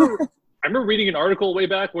 Yeah. I remember reading an article way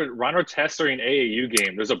back when Ron Artest during an AAU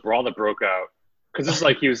game, there's a brawl that broke out. Because it's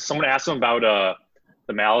like someone asked him about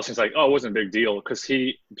the malice, and he's like, oh, it wasn't a big deal. Because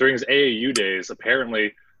during his AAU days,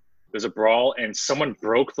 apparently there's a brawl, and someone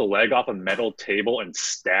broke the leg off a metal table and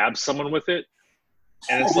stabbed someone with it.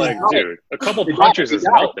 And it's like, dude, a couple punches is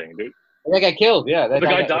nothing, dude. That got killed, yeah. The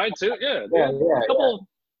guy died too? Yeah. A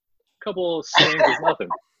couple slings is nothing.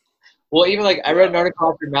 Well, even like I read an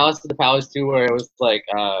article after Malice at the Palace too, where it was like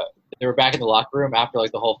they were back in the locker room after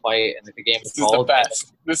like the whole fight and the game was called.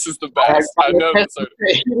 This is the best. I know. This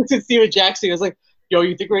is Steven Jackson. He was like, "Yo,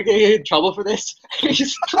 you think we're gonna get in trouble for this?"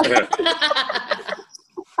 It's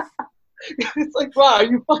like, wow, are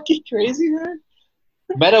you fucking crazy, man?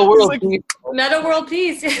 Meta world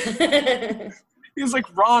peace. He's like,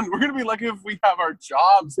 Ron, we're going to be lucky if we have our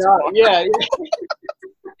jobs. Yeah.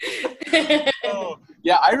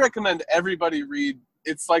 Yeah, I recommend everybody read.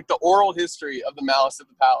 It's like the oral history of the Malice at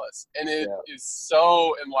the Palace, and it is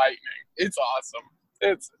so enlightening. It's awesome.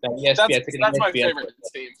 That's my favorite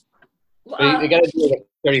team. They got to do like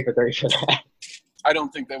 30 for 30 for that. I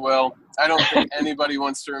don't think they will. I don't think anybody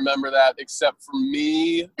wants to remember that except for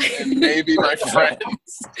me and maybe my friends.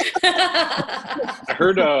 I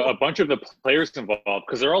heard a bunch of the players involved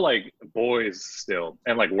because they're all like boys still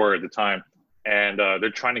and like were at the time. And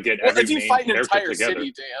they're trying to get every main character together.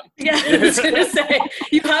 City, Dan. Yeah, I was gonna say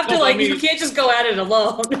you have to you can't just go at it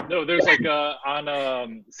alone. No, there's like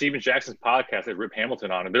on Steven Jackson's podcast, they have Rip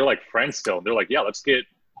Hamilton on, and they're like friends still. They're like, yeah, let's get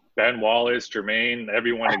Ben Wallace, Jermaine,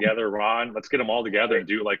 everyone together, Ron. Let's get them all together and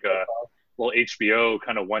do like a little HBO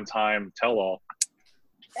kind of one-time tell-all.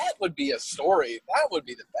 That would be a story. That would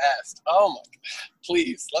be the best. Oh my God!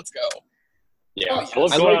 Please, let's go. Yeah, so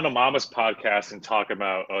let's go on to Mama's podcast and talk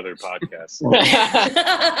about other podcasts.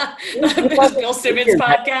 Bill Simmons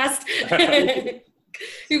podcast.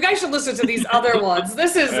 You guys should listen to these other ones.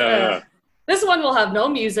 This is this one will have no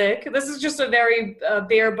music. This is just a very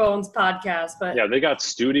bare bones podcast. But yeah, they got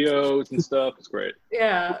studios and stuff. It's great.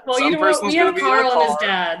 Yeah. Well, we have Carl and his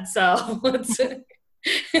dad, so let's.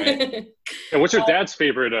 Right. Yeah, what's your dad's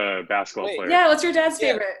favorite basketball player? Yeah, what's your dad's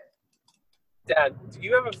favorite? Dad, do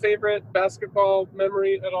you have a favorite basketball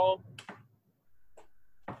memory at all?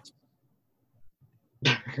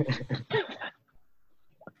 Sick.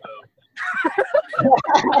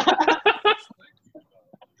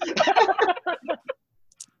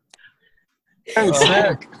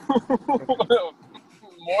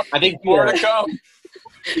 I think more to come.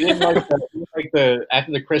 He didn't like the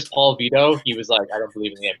after the Chris Paul veto, he was like, I don't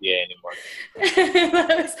believe in the NBA anymore.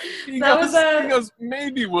 He goes,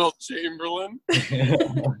 maybe Wilt Chamberlain.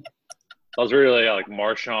 That was really like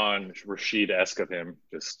Marshawn Rashid-esque of him.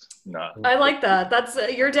 Just not. I like that. That's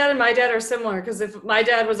your dad and my dad are similar because if my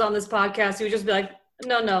dad was on this podcast, he would just be like,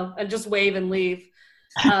 no, and just wave and leave.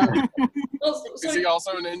 Is he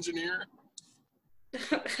also an engineer?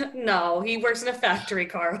 No, he works in a factory,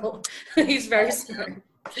 Carl. He's very smart.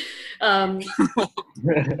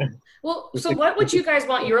 Well, so what would you guys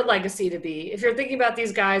want your legacy to be? If you're thinking about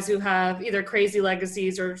these guys who have either crazy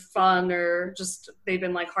legacies or fun or just they've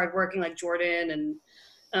been like hardworking like Jordan and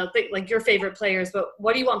like your favorite players, but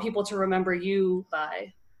what do you want people to remember you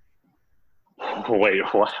by? Wait,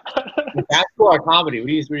 what? Basketball or comedy? What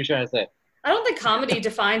are you trying to say? I don't think comedy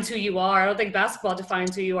defines who you are. I don't think basketball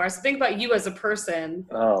defines who you are. So think about you as a person.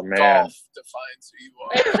 Oh, man. Golf defines who you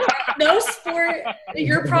are. No sport,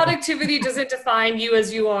 your productivity doesn't define you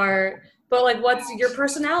as you are. But like, what's your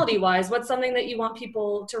personality-wise? What's something that you want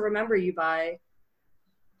people to remember you by?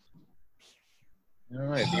 All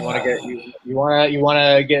right. You want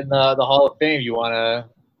to get in the Hall of Fame. You want to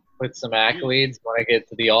put some accolades. You want to get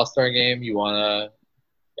to the All-Star game. You want to,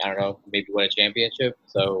 I don't know, maybe win a championship.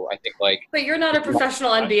 So I think like. But you're not a professional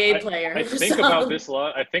NBA player. I think about this a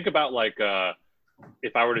lot. I think about like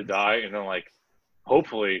if I were to die, and then like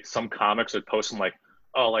hopefully some comics would post some like,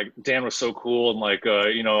 oh, like Dan was so cool, and like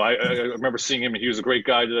you know, I remember seeing him, and he was a great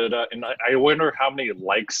guy. Da, da, da. And I wonder how many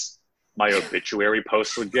likes my obituary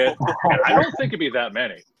post would get. And I don't think it'd be that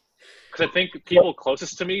many, because I think people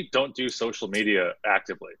closest to me don't do social media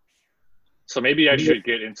actively. So maybe I should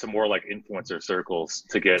get into more like influencer circles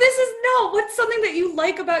to get. What's something that you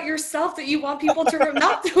like about yourself that you want people to remember?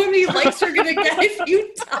 Not how many likes you're gonna get if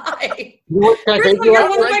you die. First of all, you're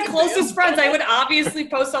one of my closest friends. I would obviously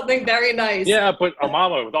post something very nice. Yeah, but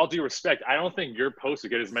Mama, with all due respect, I don't think your post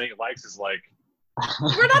would get as many likes as like.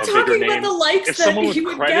 We're not talking about the likes if that someone with you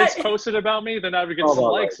would credits get. posted about me, then I would get some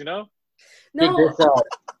likes, you know? No,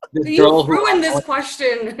 This you girl ruined this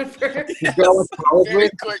question. This girl I went to college Very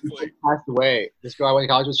with quickly. passed away. This girl I went to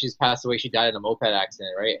college with, she's passed away. She died in a moped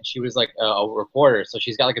accident, right? And she was like a reporter, so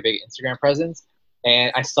she's got like a big Instagram presence.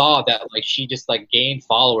 And I saw that like she just like gained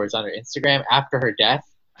followers on her Instagram after her death,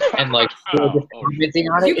 and like they were just commenting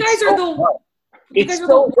on it. You guys are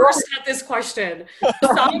the worst at this question.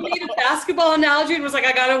 Someone made a basketball analogy and was like,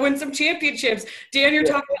 I gotta win some championships. Dan, you're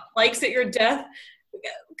talking about likes at your death.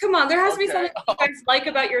 Come on, there has to be something you guys like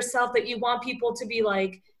about yourself that you want people to be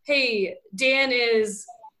like, hey, Dan is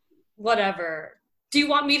whatever. Do you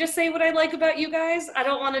want me to say what I like about you guys? I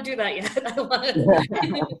don't want to do that yet. I want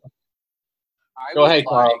to. Go ahead,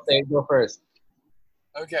 Carl. Go first.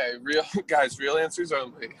 Okay, real answers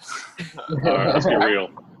only. All right, let's be real.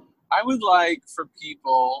 I would like for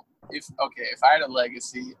people, if I had a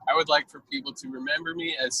legacy, I would like for people to remember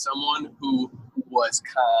me as someone who was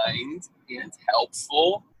kind and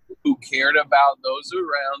helpful, who cared about those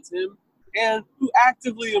around him, and who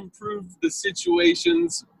actively improved the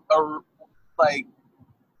situations. Like,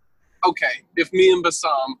 okay, if me and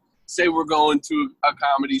Bassam say we're going to a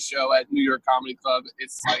comedy show at New York Comedy Club,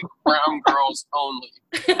 it's like brown girls only.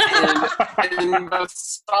 And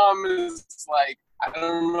Bassam is like, I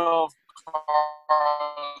don't know if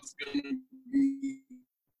Carl's going to be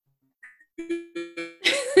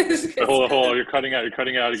good. Hold on, you're cutting out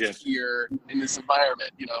again. Here in this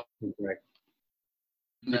environment, you know.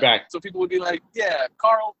 You're back. So people would be like, yeah,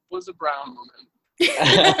 Carl was a brown woman.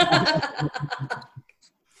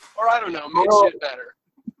 Or I don't know, make shit better.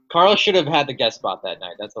 Carl should have had the guest spot that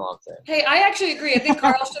night. That's all I'm saying. Hey, I actually agree. I think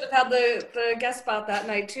Carl should have had the guest spot that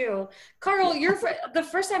night too. Carl, the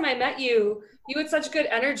first time I met you, you had such good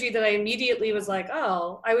energy that I immediately was like,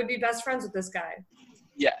 oh, I would be best friends with this guy.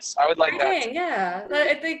 Yes, I would like that. Dang, yeah.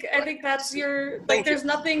 I think that's your, like, there's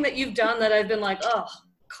nothing that you've done that I've been like, oh,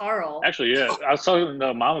 Carl. Actually, yeah. I was talking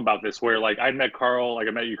to Mom about this, where like I met Carl, like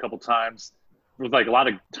I met you a couple times with like a lot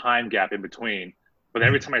of time gap in between. But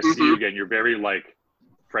every time I see you again, you're very like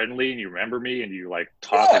friendly and you remember me and you like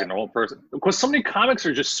talk like a normal person. Because so many comics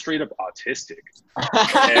are just straight up autistic.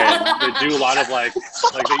 And they do a lot of like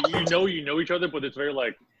you know each other, but it's very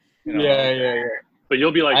like, you know. Yeah. But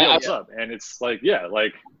you'll be like, yo, what's up? And it's like, yeah,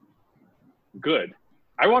 like, good.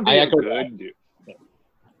 I want to be a good dude.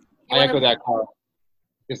 I echo that, Carl.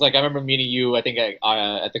 Because, like, I remember meeting you, I think, at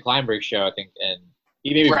the Kleinberg show, I think, and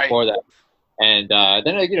maybe before that. And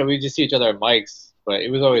then, you know, we just see each other at mics, but it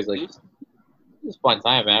was always, like, it was a fun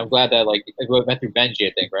time, man. I'm glad that, like we met through Benji,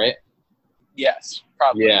 I think, right? Yes,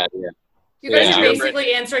 probably. Yeah. You guys are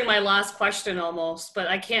basically answering my last question almost, but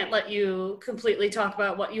I can't let you completely talk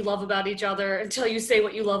about what you love about each other until you say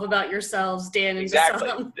what you love about yourselves, Dan and exactly.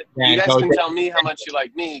 Bassam. You guys can tell me how much you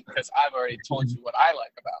like me because I've already told you what I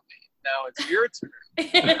like about me. Now it's your turn.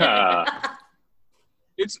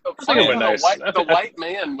 It's funny how the white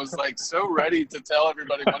man was like so ready to tell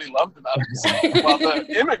everybody what he loved about himself, while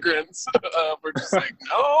the immigrants were just like,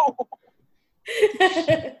 no.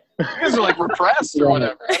 You guys are like repressed or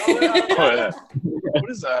whatever. I don't know.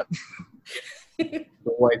 What is that? The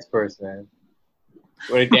whites first, man.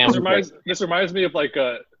 What a damn this reminds me of like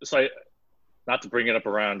not to bring it up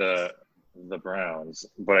around the Browns,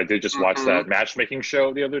 but I did just watch that matchmaking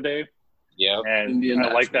show the other day. Yeah. And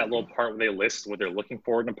I like that little part where they list what they're looking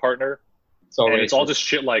for in a partner. So it's all just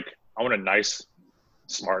shit like, I want a nice,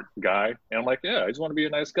 smart guy. And I'm like, yeah, I just want to be a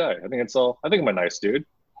nice guy. I think I'm a nice dude.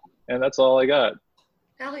 And that's all I got.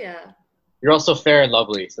 Hell yeah. You're also fair and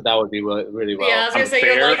lovely, so that would be really well. Yeah, I was going to say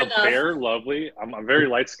you're light enough. I'm fair, lovely. I'm very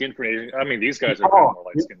light-skinned for Asian. I mean, these guys are more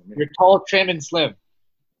light-skinned than me. You're tall, trim, and slim.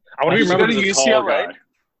 I want to be remembered as a tall guy. Right?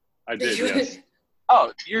 I did, yes.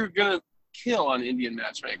 Oh, you're going to kill on Indian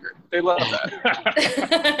Matchmaker. They love that.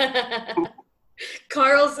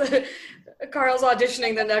 Carl's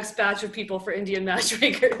auditioning the next batch of people for Indian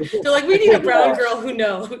Matchmaker. They're like, we need a brown girl who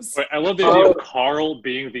knows. Wait, I love the idea of Carl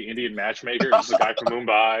being the Indian matchmaker. Just a guy from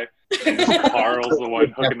Mumbai. And Carl's the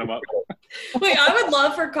one hooking them up. Wait, I would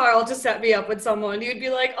love for Carl to set me up with someone. You'd be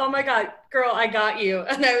like, oh my God, girl, I got you.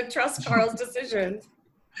 And I would trust Carl's decision.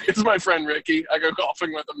 It's my friend Ricky. I go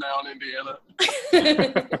golfing with him now in Indiana.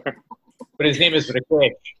 But his name is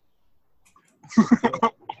Ricky.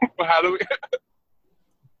 How do we?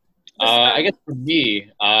 I guess for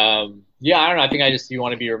me, yeah, I don't know. I think you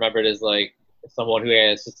want to be remembered as like someone who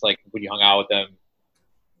has just like when you hung out with them,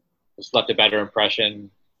 just left a better impression.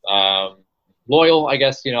 Loyal, I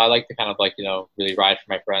guess. I like to kind of like really ride for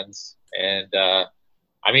my friends, and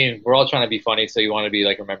I mean we're all trying to be funny, so you want to be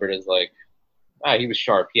like remembered as like, he was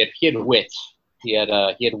sharp. He had wit. He had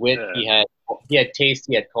wit. Yeah. He had taste.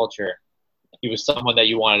 He had culture. He was someone that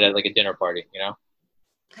you wanted at like a dinner party.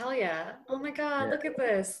 Hell yeah. Oh my God, look at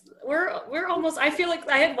this. We're almost, I feel like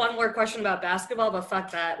I had one more question about basketball, but fuck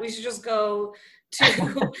that. We should just go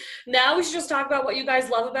to, now we should just talk about what you guys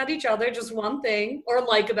love about each other, just one thing, or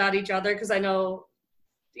like about each other, because I know,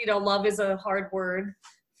 love is a hard word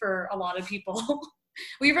for a lot of people.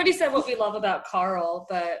 We already said what we love about Carl,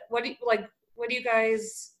 but what do you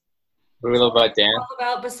guys what do we love about Dan? Love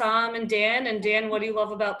about Bassam and Dan, what do you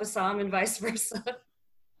love about Bassam and vice versa?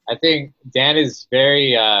 I think Dan is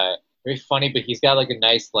very funny, but he's got like a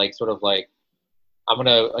nice like sort of like, I'm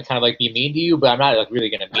gonna kind of like be mean to you, but I'm not like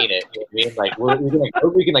really gonna mean it. You know what I mean?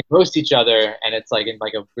 Like we can like roast each other, and it's like in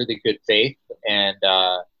like a really good faith. And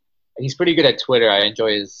he's pretty good at Twitter. I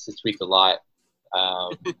enjoy his tweets a lot.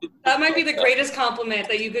 That might be the greatest compliment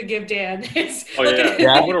that you could give Dan.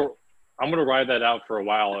 I'm gonna ride that out for a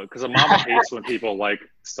while because Mama hates when people like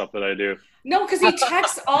stuff that I do. No, because he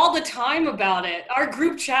texts all the time about it. Our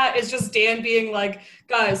group chat is just Dan being like,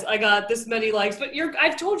 "Guys, I got this many likes," but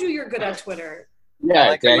I've told you you're good at Twitter. Yeah,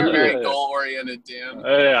 like Dan, I'm very goal-oriented, Dan.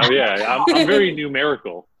 I'm very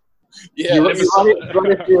numerical. Yeah, you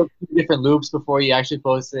run it through different loops before you actually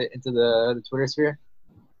post it into the Twitter sphere.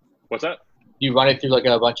 What's that? You run it through like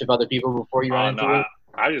a bunch of other people before you run into it?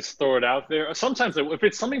 I just throw it out there. Sometimes if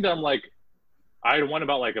it's something that I'm like, I had one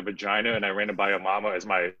about like a vagina and I ran it by a mama as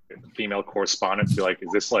my female correspondent to be like,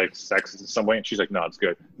 is this like sexist in some way? And she's like, no, it's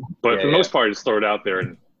good. But for the most part, I just throw it out there.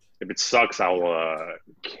 And if it sucks, I'll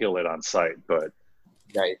kill it on site. But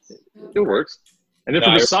it works. And then for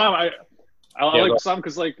Bassam, I like Bassam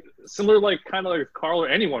because like similar, like kind of like Carl or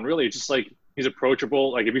anyone really, it's just like he's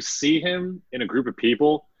approachable. Like if you see him in a group of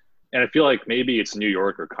people, and I feel like maybe it's New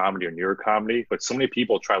York or comedy or New York comedy, but so many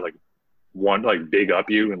people try like big up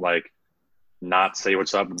you and like not say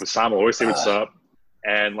what's up. Bassam will always say what's up,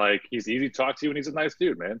 and like he's easy to talk to, and he's a nice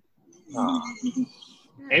dude, man. And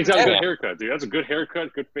he's got a good haircut, dude. That's a good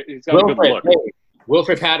haircut. Good. He's got a good look. Hey,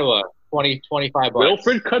 Wilfred Padua, $25.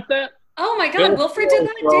 Wilfred cut that? Oh my God, Wilfred did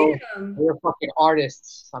that. Damn. They're fucking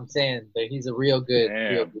artists. I'm saying that he's a real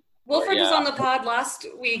good. Wilfred was on the pod last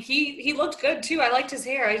week. He looked good too. I liked his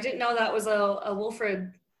hair. I didn't know that was a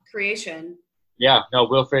Wilfred creation. Yeah, no,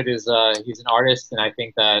 Wilfred is he's an artist, and I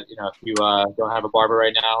think that if you don't have a barber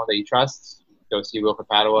right now that you trust, go see Wilfred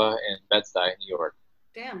Padua in Bed-Stuy, New York.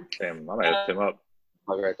 Damn, I might hit him up.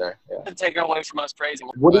 I'll be right there. Yeah. To take away from us praising,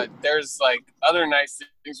 but there's like other nice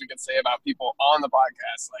things we could say about people on the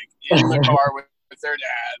podcast, like in the car with their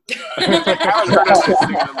dad. I haven't heard of this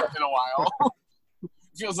thing in a while.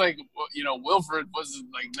 Feels like Wilfred was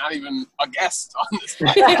like not even a guest on this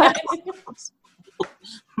podcast.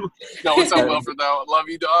 No, what's up, Wilfred? Though, love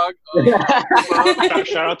you, dog.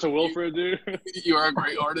 Shout out to Wilfred, dude. You are a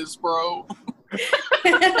great artist, bro.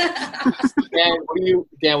 Dan, what do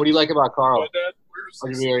you like about Carl? Or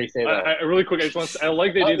did we already say that? Really quick, I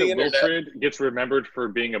like the idea that Wilfred gets remembered for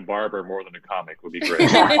being a barber more than a comic would be great.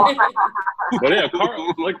 But yeah,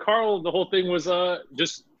 Carl, the whole thing was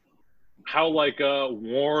just how like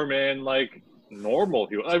warm and like normal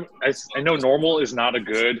he was. I know normal is not a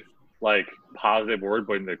good like positive word,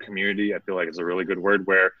 but in the community I feel like it's a really good word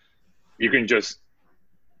where you can just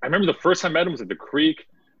I remember the first time I met him was at the creek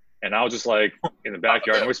and I was just like in the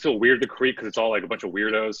backyard. I always feel weird at the creek because it's all like a bunch of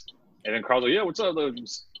weirdos. And then Carl's like, yeah, what's up?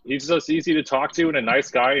 He's just easy to talk to and a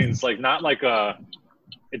nice guy. And it's like not like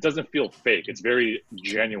it doesn't feel fake. It's very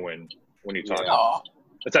genuine when you talk. Yeah.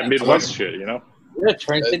 It's that Midwest shit, you know? Yeah,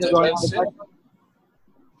 trend thing going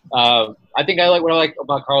on. I think what I like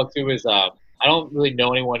about Carl too is I don't really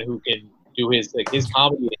know anyone who can do his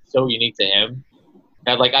comedy is so unique to him.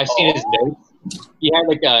 And like I've seen his notes. He had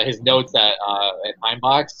like his notes at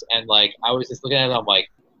Timebox, and like I was just looking at it. I'm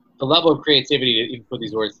like, the level of creativity to even put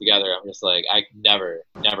these words together. I'm just like, I could never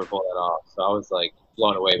pull that off. So I was like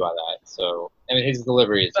blown away by that. So I mean, his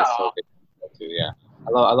delivery is just so good too. Yeah,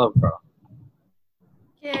 I love Carl.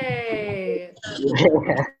 Yay!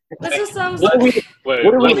 This is so. What does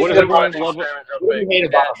everyone love? What do you hate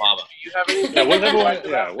about Mama? Do you have any? Yeah, what does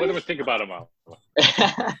everyone think about Mama?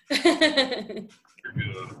 You're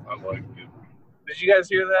good. I like it. Did you guys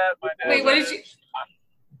hear that? My dad. Wait, what did you?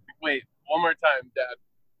 Wait, one more time, Dad.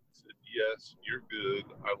 Said, yes, you're good.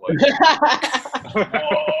 I like it.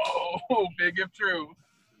 Whoa, big if true.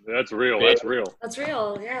 That's real. That's real. That's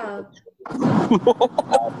real, yeah.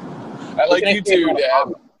 I like you too,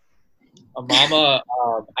 Dad. A mama,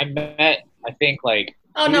 I met, I think, like.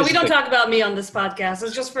 Oh, no, we don't talk about me on this podcast.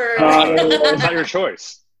 It's just for... It's not your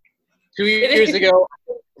choice. 2 years ago,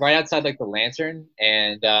 right outside, like, the Lantern,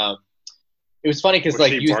 and it was funny because,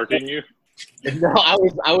 like... Was she barking you? No,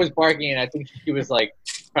 I was barking, and I think she was, like,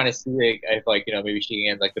 trying to see, like, if, like, you know, maybe she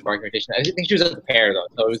can get, like, the barking rotation. I think she was at the pair, though,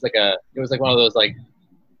 so it was, like, one of those, like,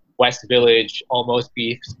 West Village almost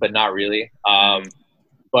beefs, but not really.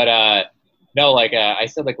 No, like, I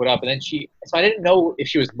said, like, what up? And then so I didn't know if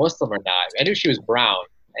she was Muslim or not. I knew she was brown.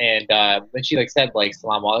 And then she, like, said, like,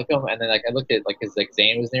 Salaam Alaikum. And then, like, I looked at, like, because, like,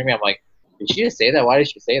 Zayn was near me. I'm like, did she just say that? Why did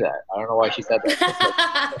she say that? I don't know why she said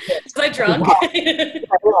that. Was I drunk? I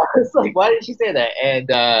was like, why did she say that? And,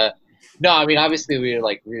 no, I mean, obviously, we're,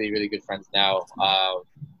 like, really, really good friends now.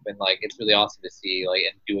 And, like, it's really awesome to see, like,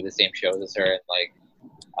 and do the same shows as her. And, like,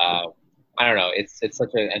 I don't know. It's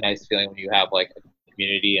such a nice feeling when you have, like, a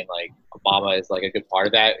community and, like, Obama is, like, a good part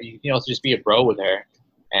of that. You can also just be a bro with her.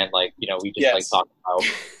 And, like, you know, we just, like, talk about.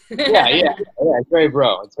 Yeah, it's very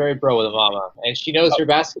bro. It's very bro with Obama. And she knows her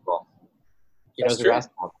basketball. She knows her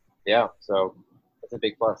basketball. Yeah, so that's a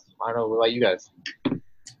big plus. I don't know. What about you guys?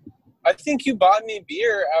 I think you bought me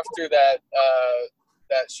beer after that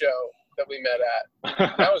show that we met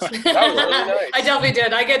at. That was really nice. I definitely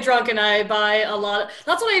did. I get drunk and I buy a lot.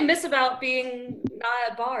 That's what I miss about being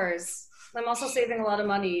not at bars. I'm also saving a lot of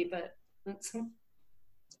money, but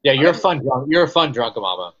yeah, you're a fun drunk. You're a fun drunk,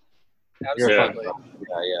 Obama. Absolutely.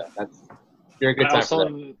 Yeah. You're a good time. I was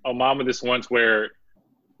telling Obama this once where,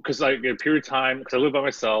 because like a period of time, because I live by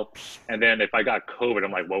myself, and then if I got COVID,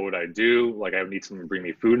 I'm like, what would I do? Like, I would need someone to bring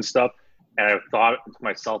me food and stuff. And I thought to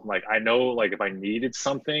myself, like, I know, like, if I needed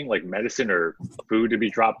something, like medicine or food to be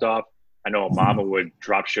dropped off, I know Mama would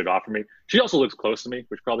drop shit off for me. She also lives close to me,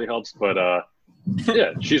 which probably helps. But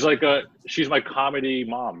yeah, she's like she's my comedy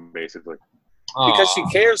mom, basically. Because she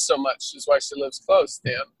cares so much is why she lives close,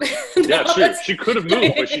 Dan. Yeah, true. She could have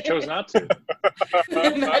moved, but she chose not to.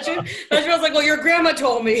 Imagine I was like, well, your grandma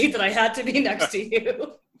told me that I had to be next to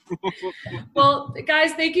you. Well,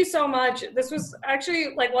 guys, thank you so much. This was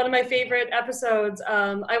actually like one of my favorite episodes.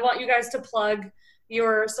 I want you guys to plug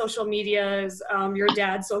your social medias, your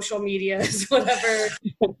dad's social medias, whatever.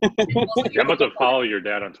 I'm about to follow your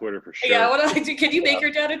dad on Twitter for sure. Yeah, what do I do? Can you make your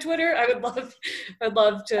dad a Twitter? I'd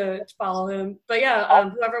love to follow him. But yeah,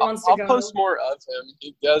 whoever wants to go. I'll post more of him.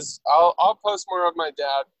 He does. I'll post more of my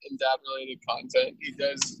dad and dad-related content. He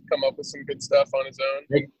does come up with some good stuff on his own.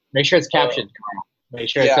 Make sure it's captioned. Make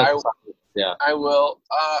sure it's yeah, I will.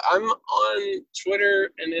 I'm on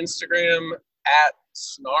Twitter and Instagram at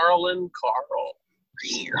SnarlinCarl.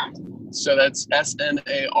 So that's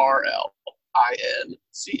SNARLINCARL.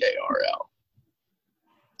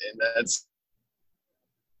 And that's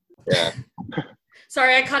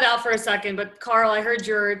Sorry, I cut out for a second, but Carl, I heard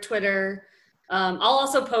your Twitter. I'll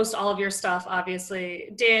also post all of your stuff,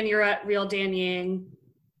 obviously. Dan, you're at Real Dan Yang.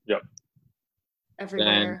 Yep. Everywhere.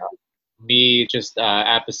 And, me, just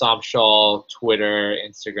at Bassam Shaw, Twitter,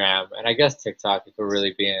 Instagram, and I guess TikTok if we're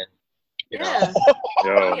really being, you know.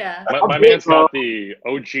 Yo, yeah. My man's got the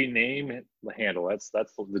OG name handle. That's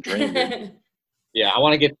the dream. Dude. Yeah, I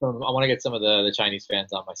want to get some of the Chinese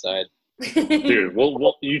fans on my side. Dude,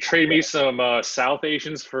 you trade me some South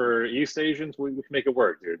Asians for East Asians. We can make it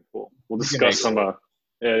work, dude. We'll discuss some.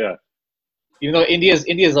 Yeah. Even though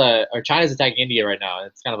or China's attacking India right now,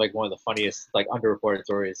 it's kind of like one of the funniest like underreported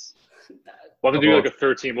stories. We'll have to do like a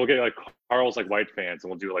 13. We'll get like Carl's like white fans,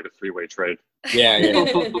 and we'll do like a 3-way trade. Yeah.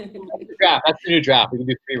 That's the new draft. We can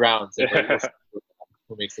do 3 rounds. And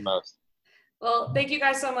who makes the most? Well, thank you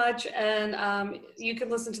guys so much. And you can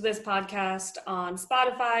listen to this podcast on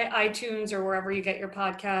Spotify, iTunes, or wherever you get your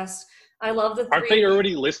podcast. I love the 3. Aren't they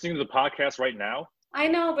already listening to the podcast right now? I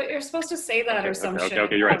know, but you're supposed to say that or some shit.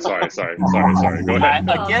 Okay, you're right. Sorry. Go ahead.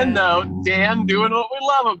 Again, though, Dan doing what we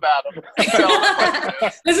love about him.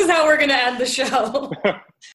 This is how we're going to end the show.